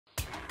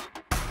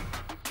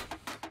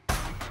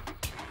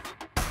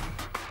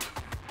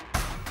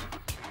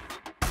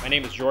My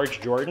name is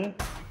George Jordan,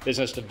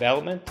 Business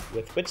Development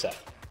with Widseth.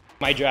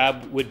 My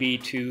job would be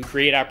to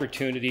create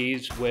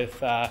opportunities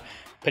with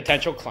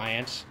potential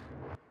clients.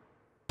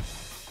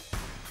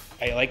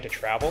 I like to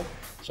travel,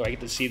 so I get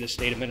to see the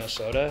state of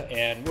Minnesota,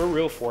 and we're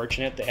real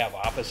fortunate to have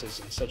offices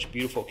in such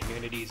beautiful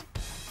communities.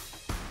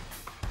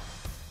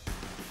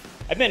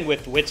 I've been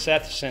with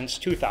Widseth since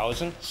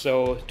 2000,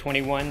 so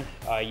 21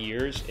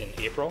 years in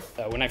April.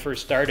 When I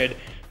first started,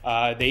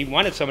 they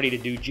wanted somebody to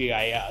do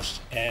GIS,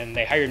 and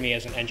they hired me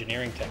as an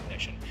engineering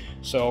technician.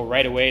 So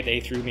right away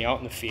they threw me out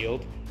in the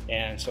field,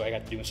 and so I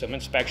got to do some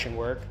inspection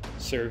work,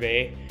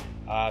 survey,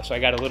 so I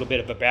got a little bit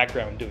of a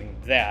background doing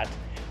that.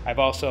 I've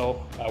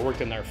also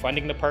worked in their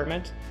funding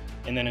department,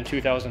 and then in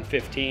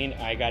 2015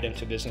 I got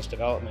into business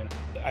development.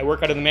 I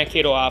work out of the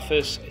Mankato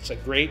office. It's a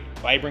great,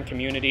 vibrant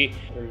community.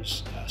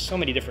 There's so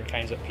many different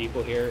kinds of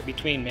people here.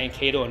 Between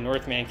Mankato and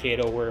North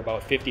Mankato, we're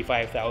about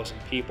 55,000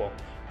 people.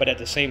 But at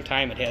the same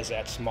time, it has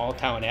that small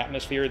town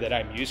atmosphere that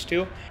I'm used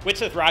to.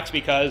 Widseth rocks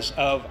because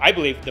of, I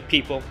believe, the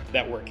people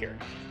that work here.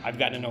 I've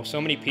gotten to know so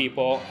many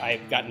people.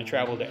 I've gotten to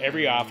travel to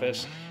every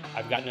office.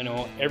 I've gotten to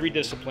know every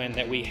discipline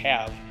that we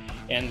have.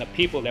 And the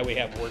people that we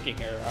have working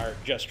here are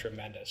just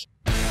tremendous.